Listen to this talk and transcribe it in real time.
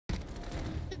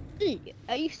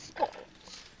EA Sports.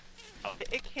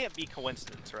 It can't be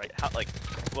coincidence, right? How, like,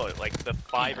 what, like the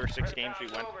 5 or 6 games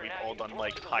we've all done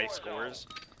like high scores.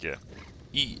 Yeah.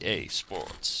 EA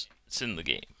Sports. It's in the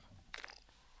game.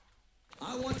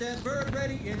 I want that bird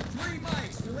ready in 3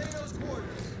 mics to lay those quarters.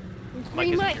 Mike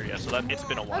isn't here yet, so it's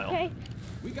been a while. Okay.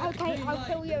 We got Okay, the green I'll light.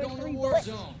 kill you We're in going to 3 bullets.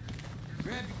 Warzone.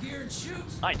 Grab your gear and shoot.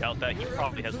 I doubt that. He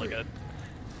probably has like a.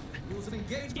 Rules of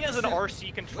engagement He has an set.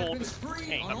 RC controlled Weapons free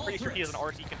tank. on I'm all pretty sure he has an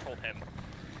threats. RC controlled him.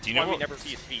 Do you know Why we what? never see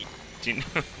his feet? Do you know?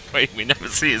 Wait, we never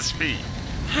see his feet.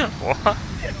 What?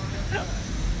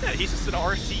 Yeah, he's just an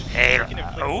RC Hey, freaking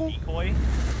inflatable decoy.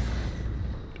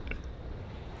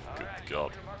 Good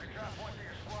God.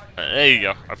 There you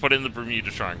go. I put in the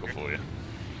Bermuda Triangle for you.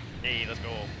 Hey, let's go.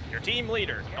 Your team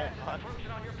leader. No,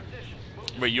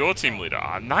 Wait, your team leader?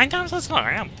 9 times less than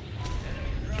I am.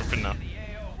 Jumping now.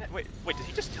 wait, did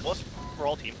he just tell us we're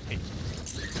all team? Hey,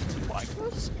 why?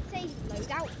 Let's say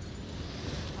loadout.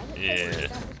 Yeah,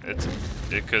 it's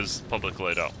because public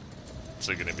loadout.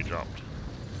 So gonna be dropped.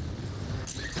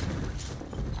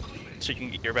 So you can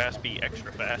get your ass be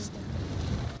extra fast.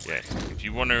 Yeah, if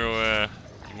you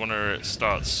wanna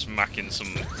start smacking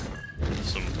some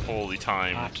poorly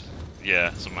timed,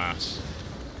 yeah, some ass.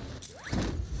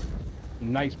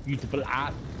 Nice, beautiful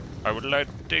ass. I would like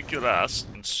to take your ass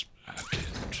and smack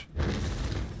it.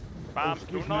 Bam, do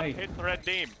excuse not me. hit red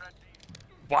team.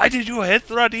 Why did you hit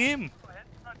that him?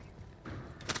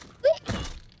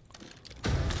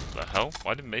 The hell?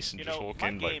 Why did Mason You just know, walk my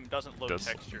in game like doesn't load does-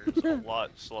 textures a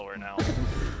lot slower now.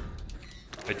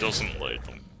 it doesn't load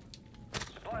them?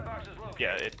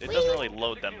 Yeah, it doesn't really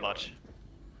load them much.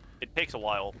 It takes a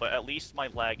while, but at least my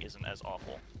lag isn't as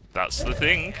awful. That's the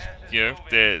thing, you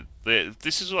know.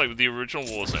 This is like the original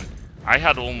Warzone. I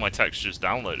had all my textures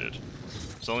downloaded.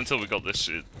 So until we got this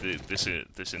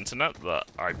internet that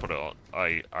I put it on,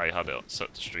 I had it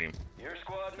set to stream. Your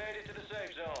squad made it to the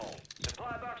safe zone.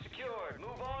 Supply box secured.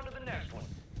 Move on to the next one.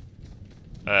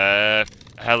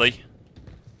 Heli.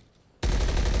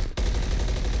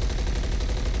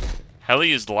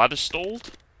 Heli, is the ladder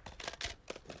stalled?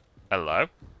 Hello?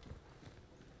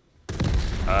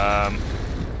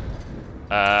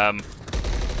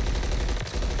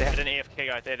 They had an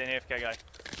AFK guy.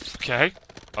 Okay.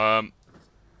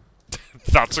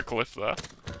 That's a cliff there.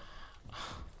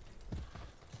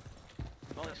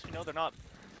 Well, you know, they're not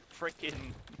freaking.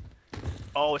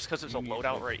 Oh, it's because there's a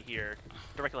loadout right here.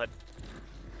 Direct ahead.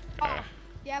 Uh,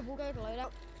 Yeah, we'll go to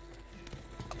loadout.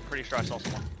 I'm pretty sure I saw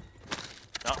someone.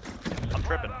 No, I'm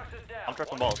tripping. I'm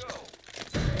tripping balls.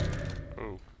 oh,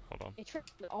 hold on. You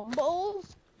tripped on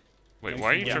balls? Wait,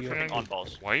 why are you Yeah, tripping tripping on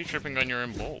balls. Why are you tripping on your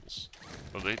own balls?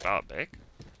 Are they that big?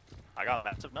 I got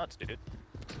massive nuts, dude. You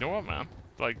know what, man?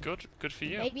 Like, good for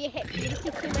you. Maybe you hit puberty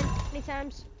too many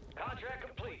times. Contract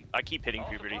complete. I keep hitting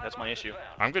puberty. That's my issue.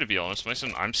 I'm gonna be honest,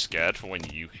 Mason. I'm scared for when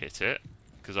you hit it,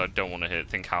 because I don't want to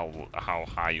think how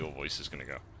high your voice is gonna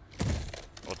go,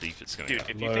 or deep it's gonna Dude, go.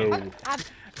 if you Whoa. think,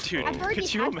 I've dude, already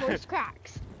could you had imagine? voice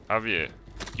cracks. Have you?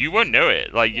 You won't know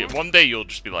it. Like Yeah. one day you'll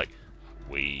just be like,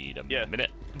 wait a Yeah.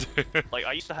 minute. Like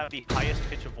I used to have the highest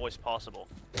pitch of voice possible,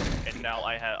 and now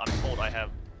I'm told I have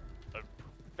a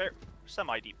very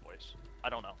semi-deep voice. I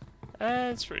don't know.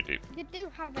 It's pretty deep. You do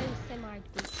have a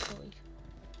semi-deep voice.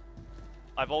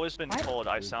 I've always been told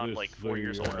I Is sound this like 4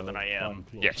 years the, older than I am. fan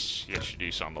club? Yes, you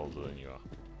do sound older than you are.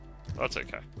 That's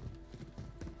okay.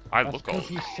 I That's look 'cause old.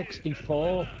 he's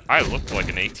 64. I look like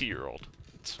an 80-year-old.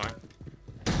 It's fine.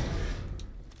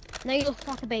 No, you look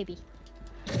like a baby.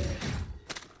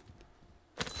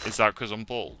 Is that because I'm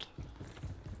bald?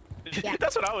 Yeah.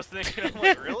 That's what I was thinking. I'm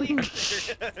like, really?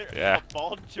 Yeah. A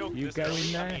bald joke. You this go early?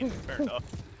 in I there. mean, fair enough.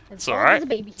 It's As bald alright. as a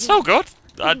baby. It's all good.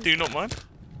 I do not mind.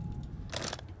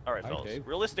 Alright, I fellas. do.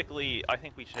 Realistically, I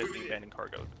think we should hit the abandoned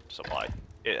cargo supply.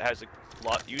 It has a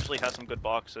lot. Usually has some good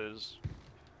boxes.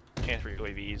 Chance for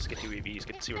UAVs. Get UAVs.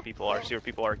 Get to see where people are. See where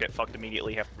people are. Get fucked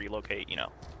immediately. Have to relocate. You know.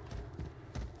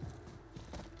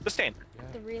 The standard.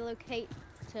 To relocate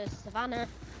to Savannah.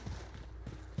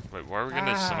 Wait, why are we going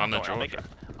to Savannah, Don't worry, I'll make Georgia?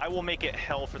 I will make it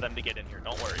hell for them to get in here.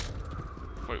 Don't worry.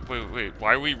 Wait.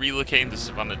 Why are we relocating to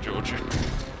Savannah, Georgia?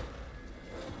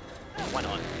 Why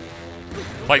not?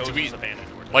 Like, Goes do we, to Savannah,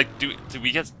 Georgia. like, do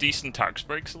we get decent tax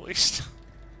breaks at least?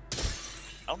 I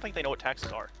don't think they know what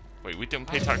taxes are. Wait, we don't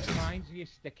pay How many taxes. times are you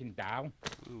sticking down?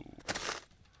 Ooh.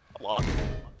 A lot.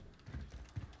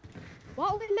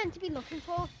 What are we meant to be looking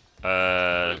for?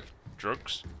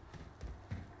 Drugs?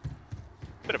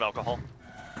 Bit of alcohol.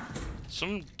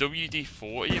 Some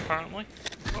WD-40 apparently.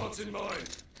 Thoughts in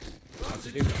mind. I have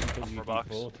to do some For box.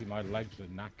 WD-40, my legs are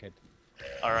knackered.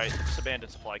 Alright, this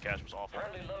abandoned supply cache was awful.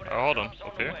 Friendly loadout Oh, hold on, drops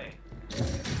up the here. way.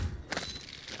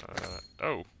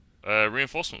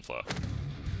 reinforcement flare.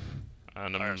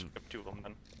 And Alright, two of them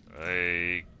then.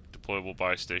 a deployable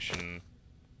buy station.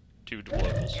 2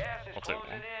 deployables. Gas is I'll take closing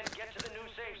one. in. Get to the new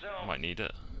safe I zone. might need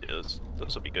it. Yeah,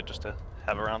 this will be good just to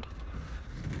have around.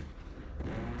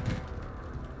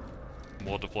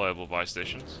 More deployable buy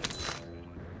stations.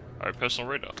 Alright, personal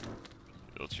radar.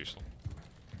 That's useful.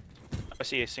 I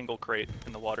see a single crate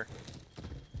in the water.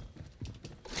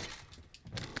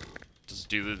 Does it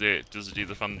do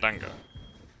the fandango?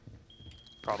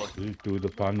 Probably. We do the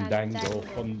fandango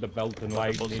from the belt and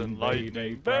lightning,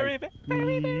 baby. Very, very,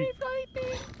 very,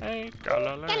 Hey,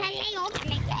 Galileo.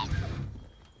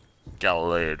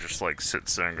 Galileo just like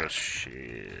sits there and goes,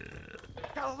 shit.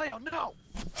 Galileo, no!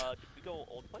 Did we go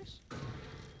old place?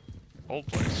 Old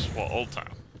place? What, old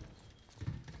town?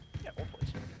 Yeah, old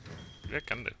place. Yeah,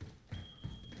 can do.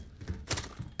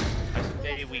 I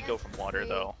say we go from water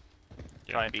though.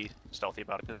 Yeah. Try and be stealthy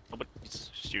about it. Nobody's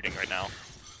shooting right now.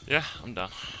 Yeah, I'm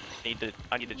done.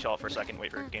 I need to chill out for a second,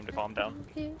 wait for the game to calm down.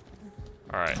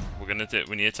 Alright,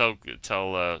 we need to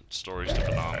tell stories to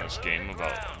Banana's game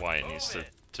about why it needs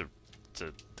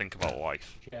to think about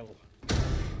life. Chill.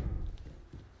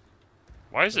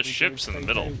 Why is there What we ships do in the is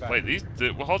middle? play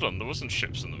Wait, well, hold on, there wasn't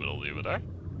ships in the middle the other day.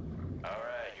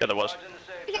 Alright. Yeah, there was. Squad's in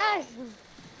the safe Guys, zone.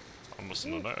 I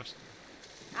mustn't have noticed.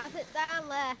 how's it down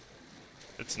there?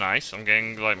 It's nice, I'm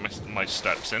getting like my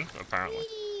steps in, apparently.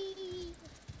 Whee!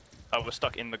 I was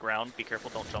stuck in the ground, be careful,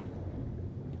 don't jump.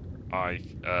 I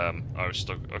was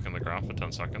stuck in the ground for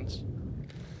 10 seconds.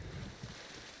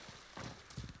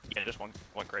 Yeah, just one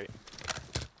crate.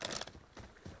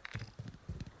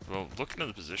 Well, looking at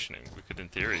the positioning, we could in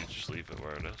theory just leave it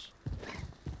where it is.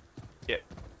 Yeah,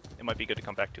 it might be good to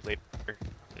come back to later.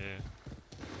 Yeah.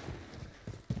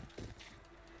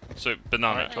 So,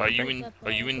 Banana, Alright,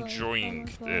 are you enjoying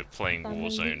playing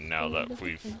Warzone now that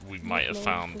we might have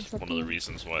found one of the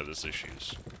reasons why there's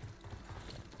issues?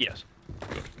 Yes.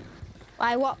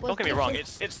 Why, what was Don't get me the wrong,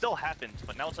 issue? it still happens,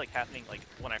 but now it's like happening like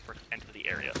when I first enter the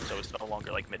area, so it's no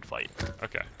longer like mid-fight,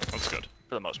 Okay, that's good.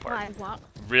 for the most part. Why,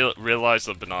 what? Realize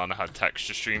that Banana had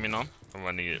texture streaming on, and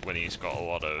when he's got a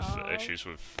lot of Oh. issues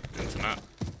with internet.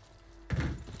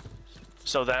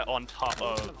 So that on top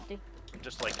of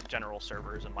just like general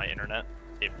servers and my internet,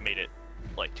 it made it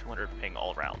like 200 ping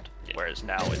all around. Yeah. Whereas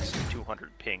now it's 200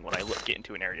 ping when I get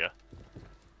into an area.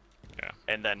 Yeah.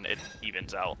 And then it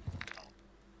evens out.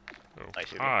 Oh, I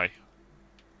see. hi.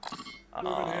 So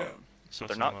That's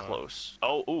they're not not, close.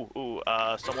 Oh,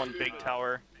 someone big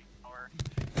tower.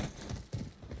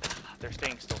 They're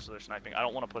staying still, so they're sniping. I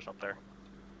don't want to push up there.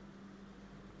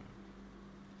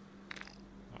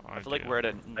 I feel like we're at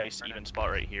a nice even spot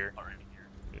right here.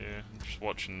 Yeah, I'm just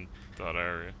watching that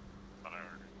area.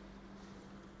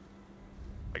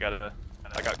 I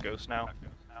got ghost now.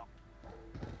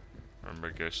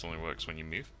 Remember, ghost only works when you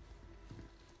move.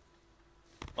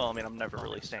 Well, I mean, I'm never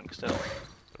really staying still.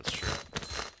 That's true.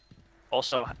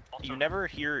 Also, you never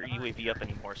hear UAV up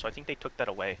anymore, so I think they took that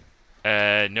away.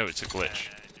 No, it's a glitch.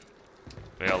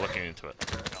 They are looking into it.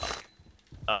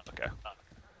 Okay.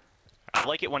 I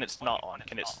like it when it's not on.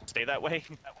 Can it stay that way?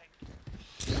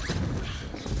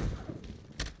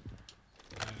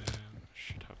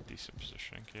 Should have decent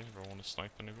positioning here if I want to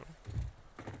snipe anybody.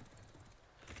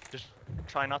 Just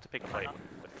try not to pick a fight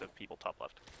with the people top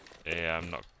left. Yeah,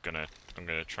 I'm gonna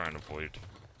try and avoid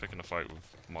picking a fight with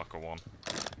Marker 1.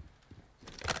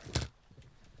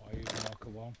 Why are you marker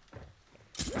 1?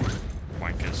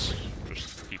 Wankers.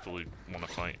 Just people who want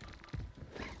to fight.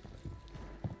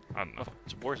 I don't know.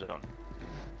 It's Warzone.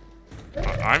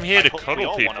 I'm here to I hope we cuddle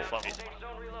all people. wanna fight. Safe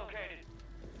zone relocated.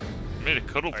 I'm here to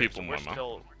cuddle Alright, people, so my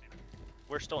man.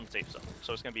 we're still in safe zone,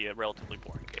 so it's gonna be a relatively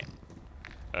boring game.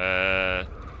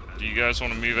 Do you guys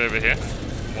want to move over here?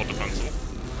 More defensible.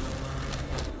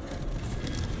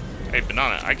 Hey,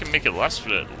 Banana, I can make it less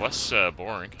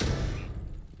boring.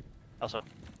 Also,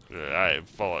 I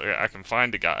can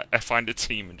find a guy, find a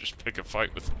team, and just pick a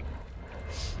fight with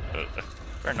them.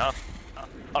 fair enough.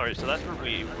 Alright, so that's where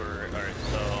we were. Alright,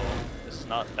 so this is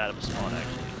not bad of a spawn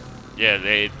actually.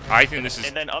 Yeah, I think this is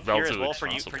And then up here as relatively well for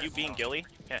defensible. you being Gilly.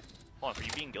 Yeah, hold on, for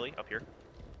you being Gilly up here.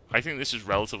 I think this is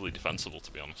relatively defensible,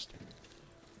 to be honest.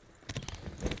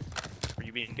 For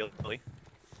you being Gilly.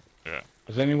 Yeah.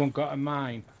 Has anyone got a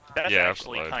mine? That's Yeah, I've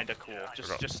actually got loads. kind of cool. Just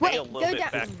Forgot. stay Wait, a little go bit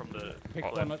down. back from the. Pick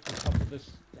Oh, one at the top of this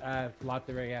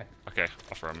ladder area. Okay,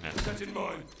 I'll throw him here.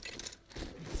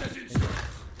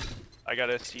 I got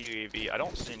a CUAV. I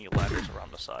don't see any ladders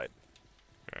around the side.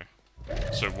 Okay.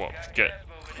 So what? Get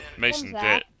Mason. One's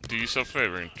there. Do yourself a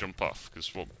favor and jump off,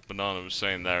 because what Banana was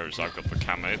saying there is I've got the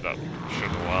camo that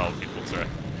should allow people to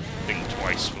think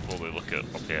twice before they look at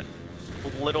up here.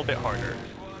 A little bit harder.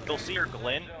 You'll see her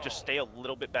glint. Just stay a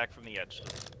little bit back from the edge.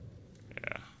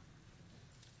 Yeah.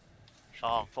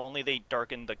 Oh, if only they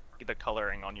darkened the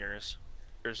coloring on yours.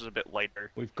 Yours is a bit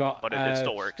lighter. We've got But it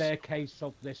still works. staircase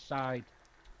up this side.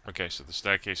 Okay, so the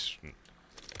staircase.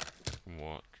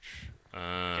 Watch.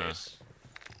 Yes.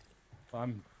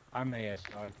 I'm here,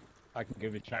 so I can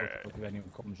give a shout out if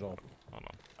anyone comes up. Hold on.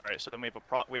 All right. So then we have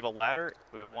a ladder.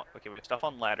 We have stuff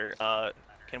on ladder.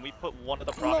 Can we put one of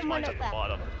the prox mines at the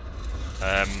bottom?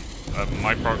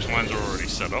 My prox mines are already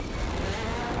set up.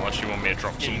 Unless you want me to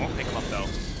drop some you more. can pick them up though.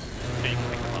 Yeah, you can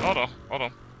pick them up. Hold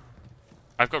on.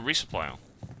 I've got resupply on.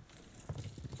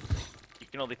 You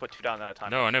can only put 2 down at a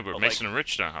time. No, I know, but Mason and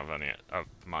Rich don't have any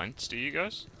mines. Do you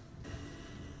guys?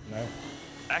 No.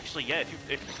 Actually, yeah. If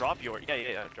you drop your,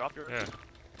 drop your. Yeah.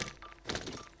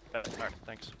 Alright,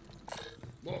 thanks.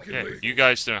 Yeah, you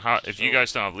guys don't have. If you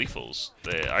guys don't have lethals,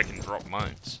 I can drop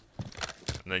mines,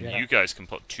 and then you guys can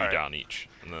put 2 down each,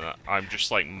 and then I'm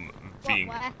just like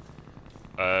being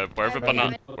wherever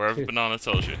banana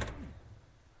tells you.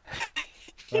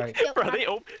 Right. Bro,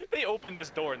 they opened this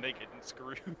door and they getting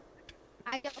screwed.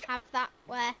 I don't have that.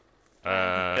 Where?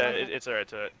 Yeah, it's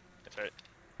alright. It's alright.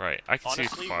 Right, I can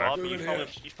Honestly, see fire. Rob, you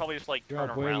probably just like turn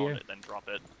Rob, where are around you? and then drop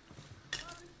it.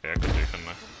 Yeah, I can do it, couldn't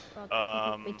I? God,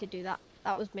 you didn't mean to do that.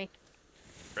 That was me.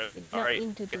 Right. Did not Alright,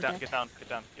 mean to do get down, that. get down, get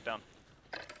down, get down.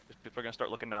 People are gonna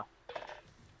start looking now.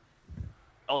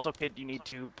 Also, kid, you need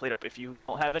to plate up. If you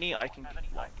don't have any, I can.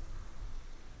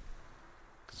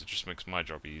 Because it just makes my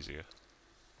job easier.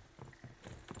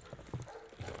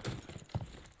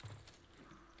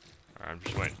 Alright, I'm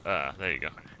just waiting. There you go.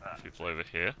 People over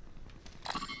here.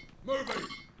 Moving.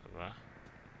 Over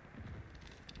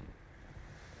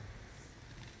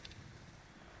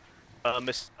there.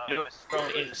 Miss, you're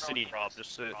thrown in the city, Rob.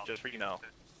 Just so you know.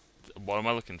 What am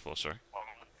I looking for, sorry?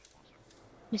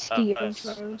 Mosquito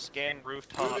drones. Scan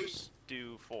rooftops.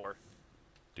 Do 4.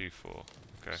 Do 4.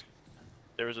 Okay.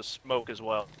 There was a smoke as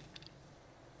well.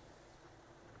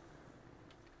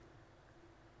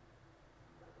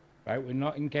 Right, we're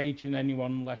not engaging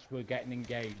anyone unless we're getting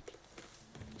engaged.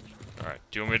 Alright,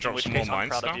 do you want me to drop Which some more case, I'm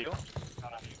mines proud of now? you.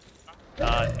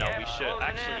 No, we should.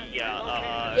 Actually,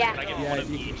 yeah. Yeah. Can I get Yeah, one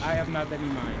of each? I haven't had any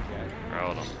mines yet. Alright,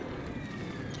 hold on.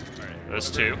 There's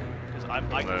 2. Because I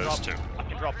can There's drop. 2. I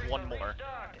can drop one more.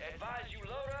 Advise you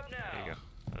load up now. There you go.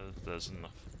 There's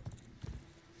enough.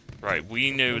 Right,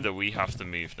 we know that we have to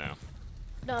move now.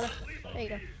 No, there you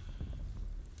go.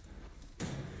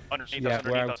 Underneath Yeah,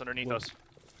 us, underneath us.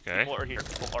 Okay? People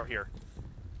are here.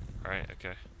 Alright,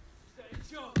 okay.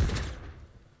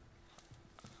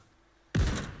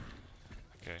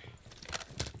 Okay.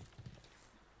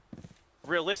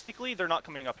 Realistically, they're not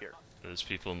coming up here. There's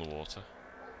people in the water.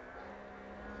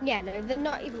 Yeah, no, they're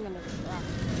not even gonna try.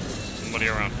 Somebody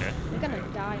around here. They're gonna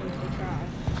die if they try.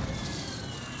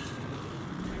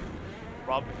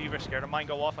 Rob, if you're scared of mine,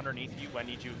 go off underneath you. I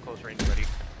need you close range ready.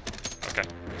 Okay.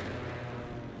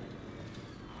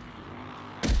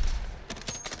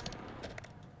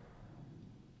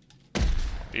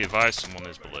 Be advised, someone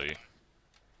is below you.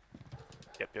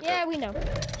 Yep. Yeah, we know.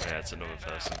 Yeah, it's another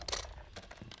person.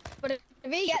 But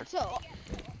if he gets up,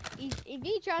 if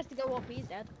he tries to go up, he's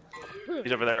dead.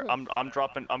 He's over there. I'm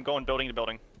dropping. I'm going building to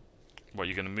building. What,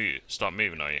 you're gonna move? Start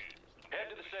moving, are you? Head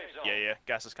to the safe zone. Yeah.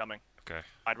 Gas is coming. Okay.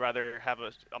 I'd rather have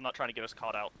a. I'm not trying to get us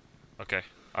caught out. Okay.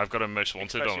 I've got a most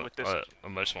wanted Especially on. with this- A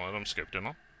most wanted. I'm scoped in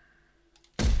on.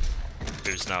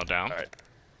 Who's now down? All right.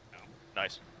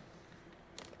 Nice.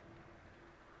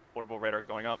 Portable radar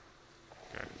going up.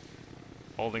 Okay.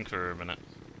 Holding for a minute.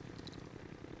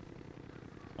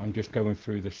 I'm just going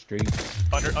through the street.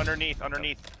 Underneath.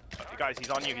 Guys, he's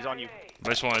on you.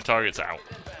 Most wanted target's out.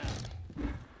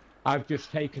 I've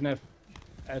just taken a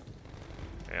Yeah,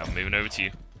 I'm moving over to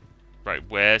you. Right,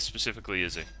 where specifically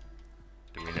is he?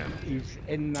 Do we know? he's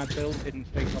in that building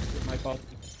straight opposite my body.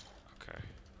 Okay.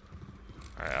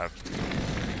 Alright,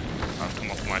 I've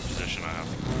come off my position, I have.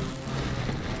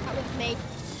 That was me.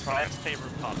 Try and stay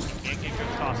rooftops. You can't get good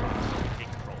shots on him, so you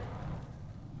take control.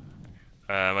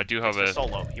 I do have It's a... the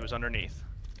solo. He was underneath.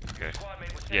 Okay. Squad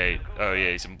mate was Yeah, sent to the oh zone.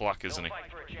 yeah, he's in black, isn't he? Don't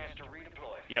fight for a chance to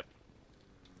redeploy. Yep.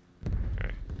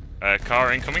 Okay.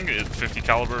 Car incoming, 50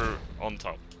 caliber on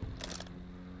top.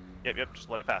 Yep. Just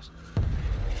let it pass. Is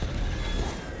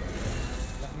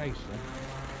that Mason?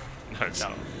 No, it's No.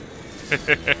 not.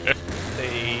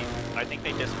 I think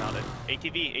they dismounted.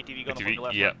 ATV going ATV, on the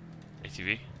left. yeah.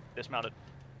 ATV? Dismounted.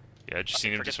 Yeah, just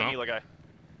seen him Forget the dismount. Mila guy.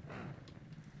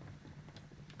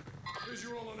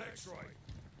 Visual on X-ray.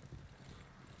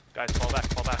 Guys, fall back.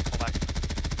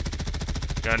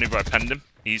 Got anybody I penned him?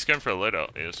 He's going for a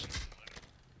loadout, he is.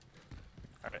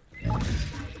 Alright.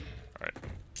 Alright.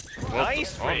 Well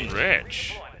Nice, done, Rich.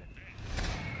 Rich.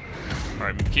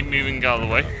 Alright, keep moving out of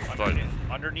the way.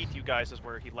 Underneath you guys is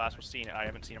where he last was seen. I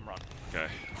haven't seen him run. Okay.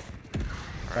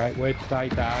 Right, where did I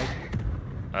die?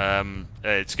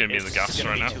 It's gonna be in the gas It's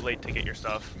right gonna now. be too late to get your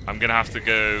stuff. I'm gonna have to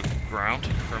go ground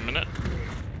for a minute.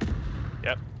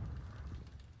 Yep.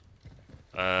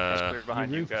 That's clear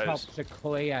behind the you guys. rooftops are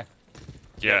clear.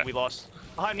 Yeah. We lost.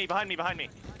 Behind me, behind me, behind me.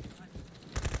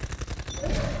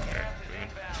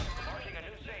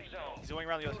 He's going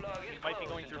around the other side. He might be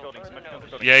going through buildings. He might be going through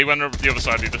buildings. Yeah, he went over the other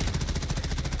side either.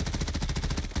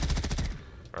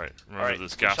 Right, remember Alright,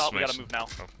 there's we gas shot, we gotta mace. move now.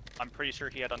 Oh, I'm pretty sure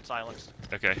he had unsilenced.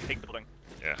 okay, Take the building.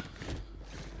 yeah.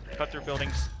 Cut through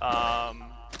buildings.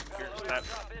 Here's that.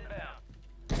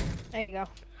 There you go.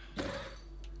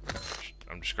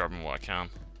 I'm just grabbing what I can.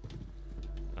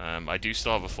 I do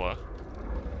still have a flare.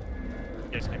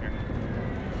 Yes, come here.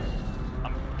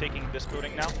 I'm taking this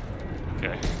building now.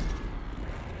 Okay,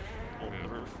 Hold the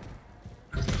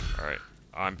roof. alright.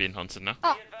 I'm being hunted now.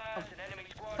 Oh.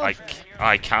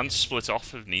 I can split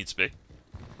off if needs be.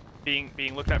 Being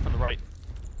looked at from the right.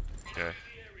 Okay,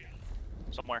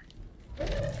 Somewhere.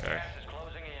 okay.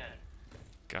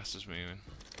 Gas is moving.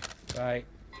 Right.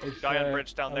 It's, Guy on the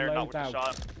bridge down a there, not with the loadout.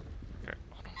 shot. Okay,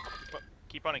 hold on.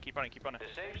 Keep running, keep running, keep running. The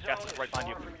safe Gas zone is is right behind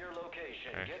you. far from your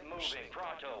location. Okay. Get moving,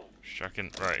 pronto.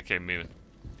 Checking. Right, okay, moving.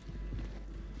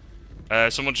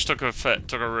 Someone just took a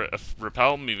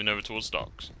rappel, moving over towards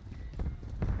docks.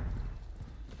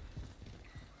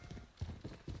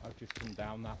 I've just come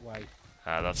down that way.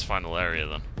 That's final area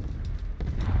then.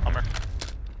 Hummer.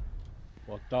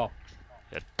 What dock?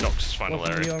 Yeah, docks is final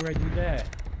Wasn't he area. already there?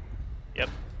 Yep.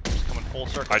 Just coming full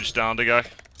circle. I just downed a guy.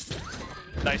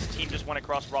 Nice team just went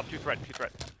across. Rob, two threat.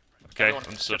 Okay, Everyone,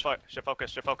 understood. Shift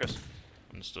focus, shift focus.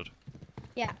 Understood.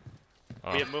 Yeah.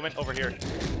 Oh, We have movement over here.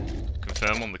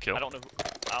 confirm on the kill. I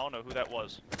don't know who that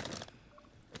was.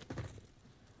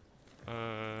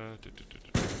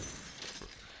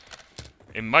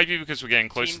 It might be because we're getting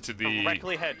closer Team to the.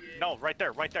 directly ahead. No, right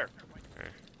there, right there. Okay.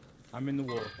 I'm in the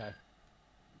water.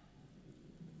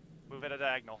 Move at a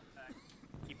diagonal.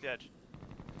 Keep the edge.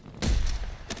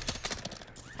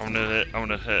 I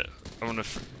wanna hit.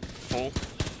 Full.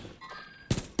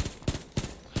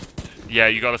 Yeah,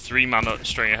 you got a 3-man up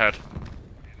straight ahead.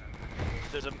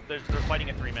 They're fighting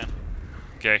a 3-man.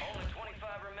 Okay. Only 25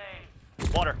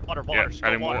 remain. Water. Yeah, Just go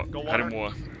heading water. more. Go water. Heading more.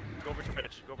 Go over to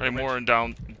bridge. Go over Heading to more bridge. and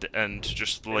down and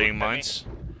just They laying looked at me. mines.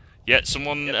 Yeah,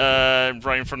 someone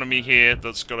right in front of me here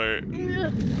that's got a.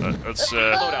 That's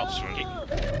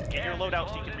Loadouts. Get your loadout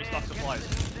so you can restock supplies.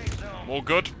 all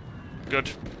good.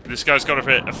 Good. This guy's got to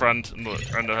hit a friend and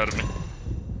ahead of me.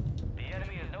 The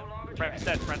enemy is no longer Friend's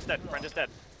dead. Friend's dead. Friend is dead.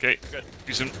 Okay. Good.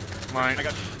 Using mine. I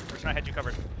got you. Person, I had you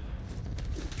covered.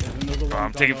 There's another one.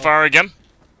 I'm gone taking up. fire again.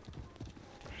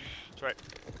 That's right.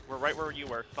 We're right where you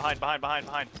were. Behind.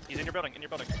 He's in your building.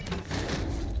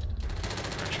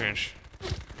 Change.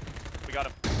 We got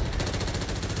him.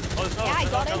 Oh, there's Yeah, I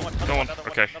got another him. one. Go on. Another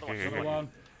one. Okay. Another one. Okay, Another okay. one.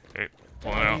 Okay.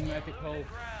 Pulling out. Medical.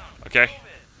 Okay.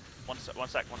 One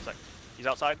sec. He's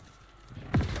outside.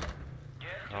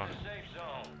 Oh.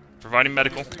 Providing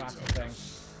medical. Fast thing.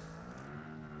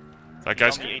 That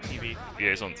guy's. On the ATV. Yeah,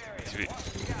 he's on TV.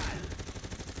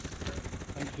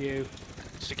 Thank you.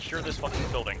 Secure this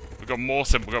fucking building. We got more,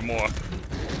 Tim. We got more.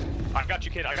 I got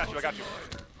you, kid. I got you.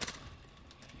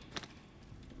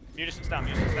 Munitions down.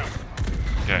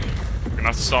 Okay. We're gonna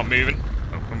have to start moving.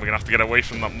 And we're gonna have to get away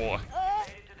from that mortar.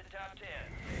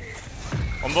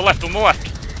 On the left.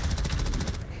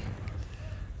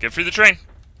 Get through the train.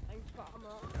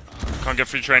 Can't get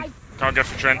through the train.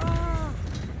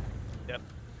 Yep.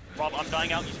 Rob, I'm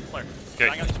dying out. Use your flare. Okay.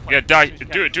 Dying out, use your flare. Yeah, die. As soon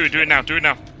as you Do can. it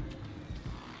now.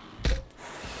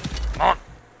 On.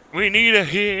 We need a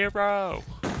hero.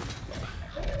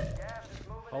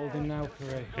 Holding now for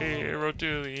a. Hero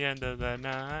to the end of the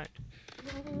night.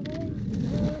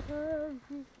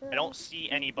 I don't see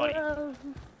anybody.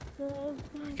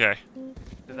 Okay.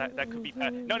 That could be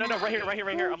bad. No, right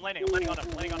here. I'm landing on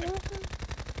him.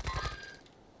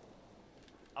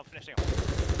 I'm finishing him.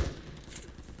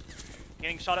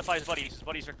 Getting shot at by his buddies. His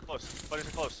buddies are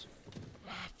close.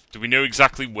 Do we know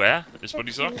exactly where his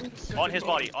buddies are? On his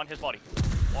body. On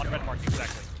red mark,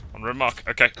 exactly. On red mark.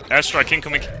 Okay. Airstrike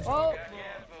incoming. Oh.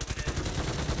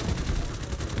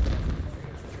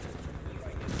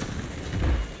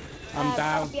 I'm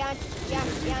down. Behind.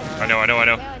 I know.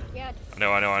 Behind.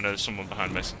 I know. There's someone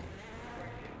behind Mason.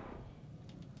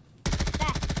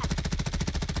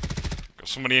 Got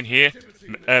somebody in here.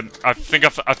 I think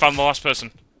I found the last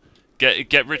person.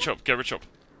 Get Rich up.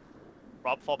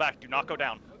 Rob, fall back. Do not go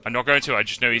down. I'm not going to. I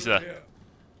just know he's there.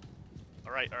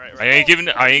 Alright. I ain't giving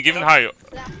high up.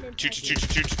 That's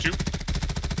Two.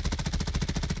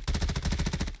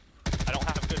 I don't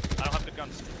have good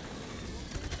guns.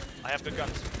 I have good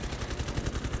guns.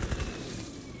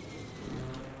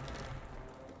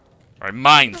 Alright,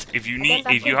 mines. If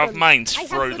you have mines,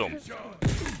 throw them.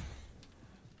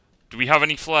 Do we have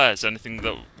any flares? Anything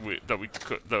that we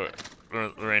could that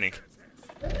are raining?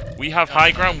 We have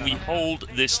high ground. We hold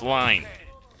this line.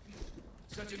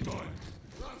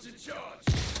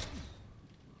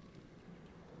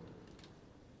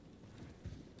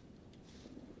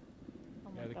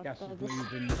 Yeah, the gas is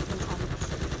moving.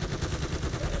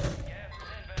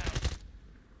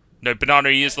 No, Banana,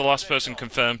 he is the last person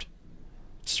confirmed.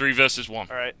 It's 3 versus 1.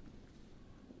 Alright.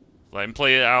 Let him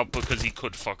play it out because he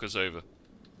could fuck us over.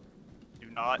 Do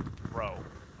not throw.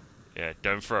 Yeah,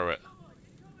 don't throw it.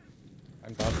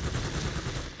 I'm done.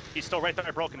 He's still right there.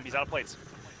 I broke him. He's out of plates.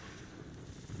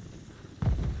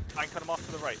 Try and cut him off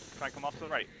to the right. Try and come off to the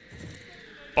right.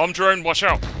 Bomb drone, watch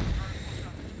out.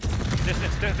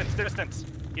 Distance.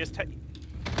 He has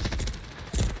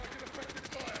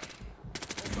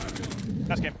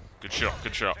That's game. Good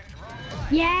shot.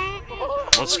 Yeah.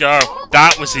 Let's go.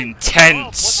 That was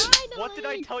intense. What did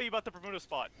I tell you about the Bermuda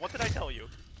spot? What did I tell you?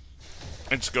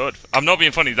 It's good. I'm not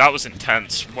being funny. That was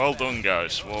intense. Well done,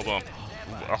 guys. Well done.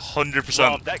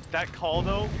 100%. That call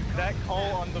though. That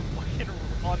call on the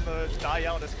die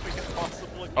out as quick as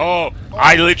possible. Oh,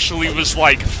 I literally was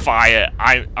like fire.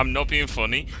 I'm not being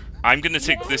funny. I'm gonna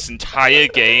take this entire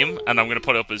game and I'm gonna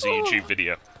put it up as a YouTube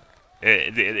video.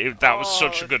 That was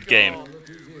such a good game.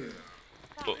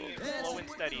 Slow and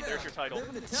steady. There's your title.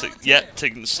 So, yeah,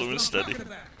 taking it slow and steady.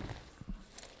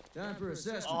 Time for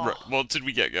assessment. Right, what did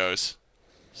we get, guys?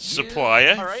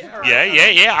 Supplier. Alright.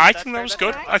 Yeah. I think that was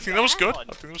good. I think that was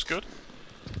good.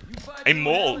 A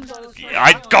mall.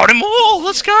 I got him all.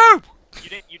 Let's go.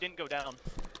 You didn't go down.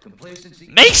 Complacency.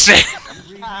 Mason.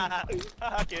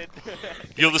 Kid.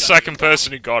 You're the second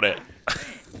person who got it.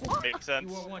 Makes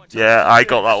sense. Yeah, I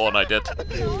got that one. I did.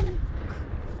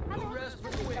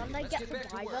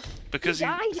 Because He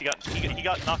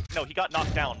got knocked. No, he got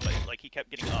knocked down, but like he kept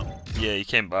getting up. yeah, he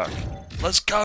came back. Let's go.